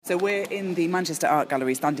So we're in the Manchester Art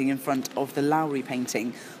Gallery, standing in front of the Lowry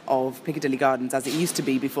painting of Piccadilly Gardens as it used to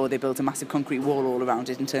be before they built a massive concrete wall all around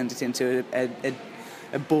it and turned it into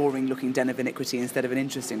a boring-looking den of iniquity instead of an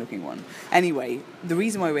interesting-looking one. Anyway, the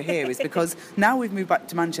reason why we're here is because now we've moved back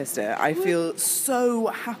to Manchester, I feel so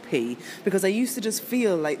happy because I used to just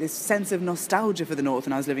feel like this sense of nostalgia for the North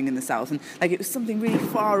when I was living in the South, and like it was something really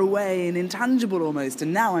far away and intangible almost,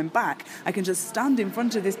 and now I'm back. I can just stand in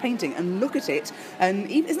front of this painting and look at it,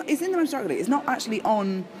 and it's in the Manchester Art Gallery. It's not actually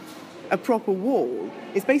on a proper wall.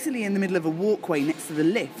 It's basically in the middle of a walkway next to the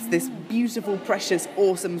lifts, this beautiful, precious,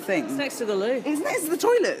 awesome thing. It's next to the loo. It's next to the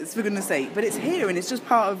toilets, for goodness sake, but it's here and it's just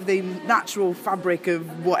part of the natural fabric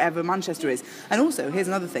of whatever Manchester is. And also, here's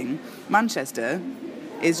another thing, Manchester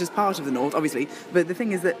is just part of the North, obviously, but the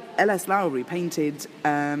thing is that L.S. Lowry painted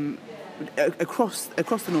across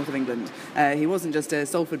the north of England. He wasn't just a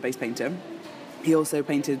Salford-based painter. He also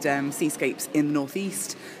painted seascapes in the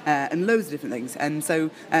northeast and loads of different things. And so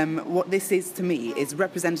what this is to me is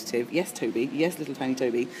representative, yes Toby, yes little tiny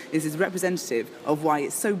Toby, this is representative of why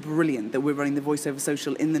it's so brilliant that we're running the Voiceover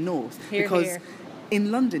Social in the north. Because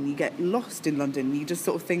in London, you get lost in London, you just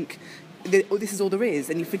sort of think, this is all there is,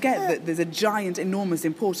 and you forget that there's a giant, enormous,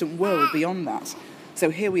 important world beyond that. So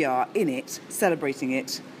here we are in it, celebrating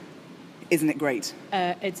it. Isn't it great?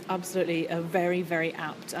 It's absolutely a very, very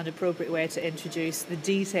apt and appropriate way to introduce the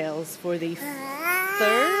details for the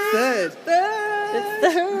third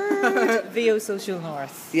VO Social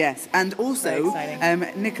North. Yes, and also,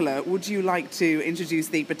 Nicola, would you like to introduce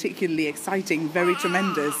the particularly exciting, very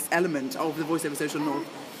tremendous element of the Voiceover Social North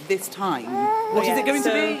this time? What is it going to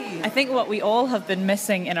be? I think what we all have been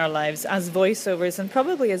missing in our lives as voiceovers and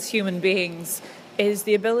probably as human beings is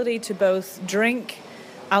the ability to both drink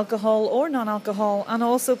alcohol or non-alcohol, and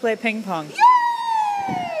also play ping pong.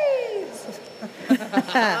 Yay!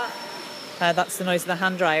 That's the noise of the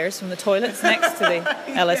hand dryers from the toilets next to the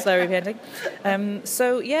L.S. Lowry painting.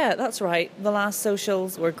 So, yeah, that's right. The last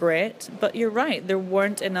socials were great, but you're right, there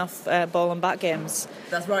weren't enough ball and bat games.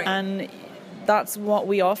 That's right. And that's what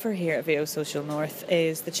we offer here at VO Social North,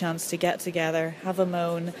 is the chance to get together, have a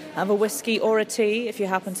moan, have a whiskey or a tea if you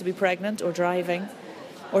happen to be pregnant or driving,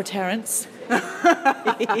 or Terence.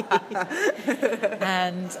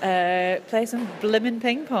 And play some blimmin'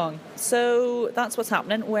 ping pong. So that's what's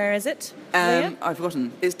happening. Where is it? I've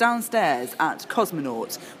forgotten. It's downstairs at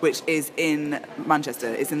Cosmonaut, which is in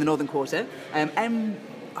Manchester. It's in the Northern Quarter.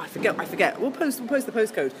 I forget. We'll post the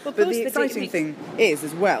postcode. But the exciting thing is,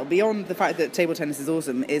 as well, beyond the fact that table tennis is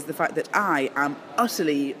awesome, is the fact that I am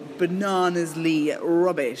utterly bananasly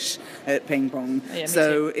rubbish at ping pong. Yeah,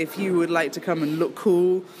 so if you would like to come and look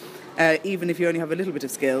cool, even if you only have a little bit of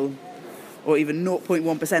skill, or even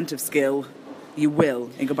 0.1% of skill, you will,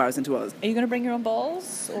 in comparison to us. Are you going to bring your own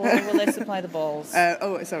balls, or will they supply the balls?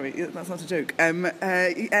 Sorry, that's not a joke.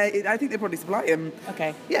 I think they probably supply them.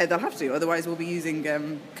 Okay. Yeah, they'll have to, otherwise we'll be using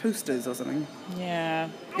coasters or something. Yeah.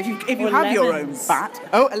 If you have your own bat.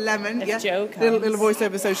 Oh, a lemon, yeah. Joe little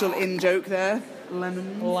Voiceover Social in joke there.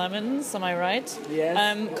 Lemons, am I right? Yes.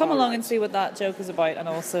 Come along and see what that joke is about, and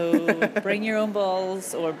also bring your own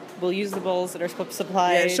balls, or we'll use the balls that are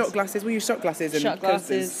supplied. Yeah, shot glasses. We use shot glasses and shot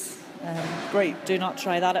glasses. Coasters. Great. Do not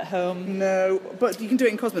try that at home. No, but you can do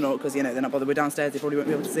it in Cosmonaut because, they're not bothered. We're downstairs. They probably won't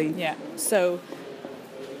be able to see. Yeah. So,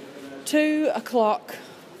 2:00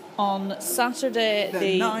 on Saturday,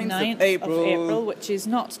 the 9th of April, which is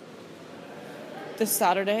not this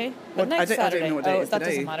Saturday, but next Saturday. I don't know what day it is that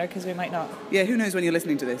today. Doesn't matter because we might not. Yeah, who knows when you're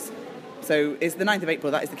listening to this? So it's the 9th of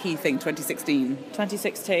April. That is the key thing. 2016.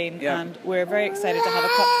 2016, yeah. And we're very excited to have a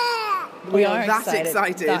We are that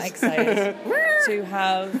excited. To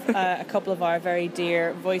have a couple of our very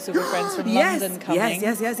dear voiceover friends from London coming.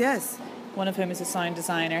 Yes. One of whom is a sound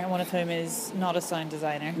designer, and one of whom is not a sound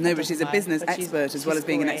designer. No, but she's a business expert as well as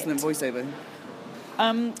being an excellent voiceover.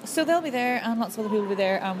 So they'll be there, and lots of other people will be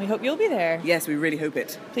there, and we hope you'll be there. Yes, we really hope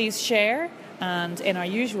it. Please share, and in our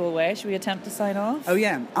usual way, should we attempt to sign off? Oh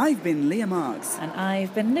yeah, I've been Leah Marks. And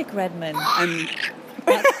I've been Nick Redman. And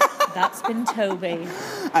that's been Toby.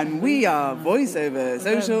 And we are Voiceover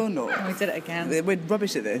Social North. We did it again. We're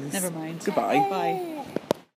rubbish at this. Never mind. Goodbye. Bye.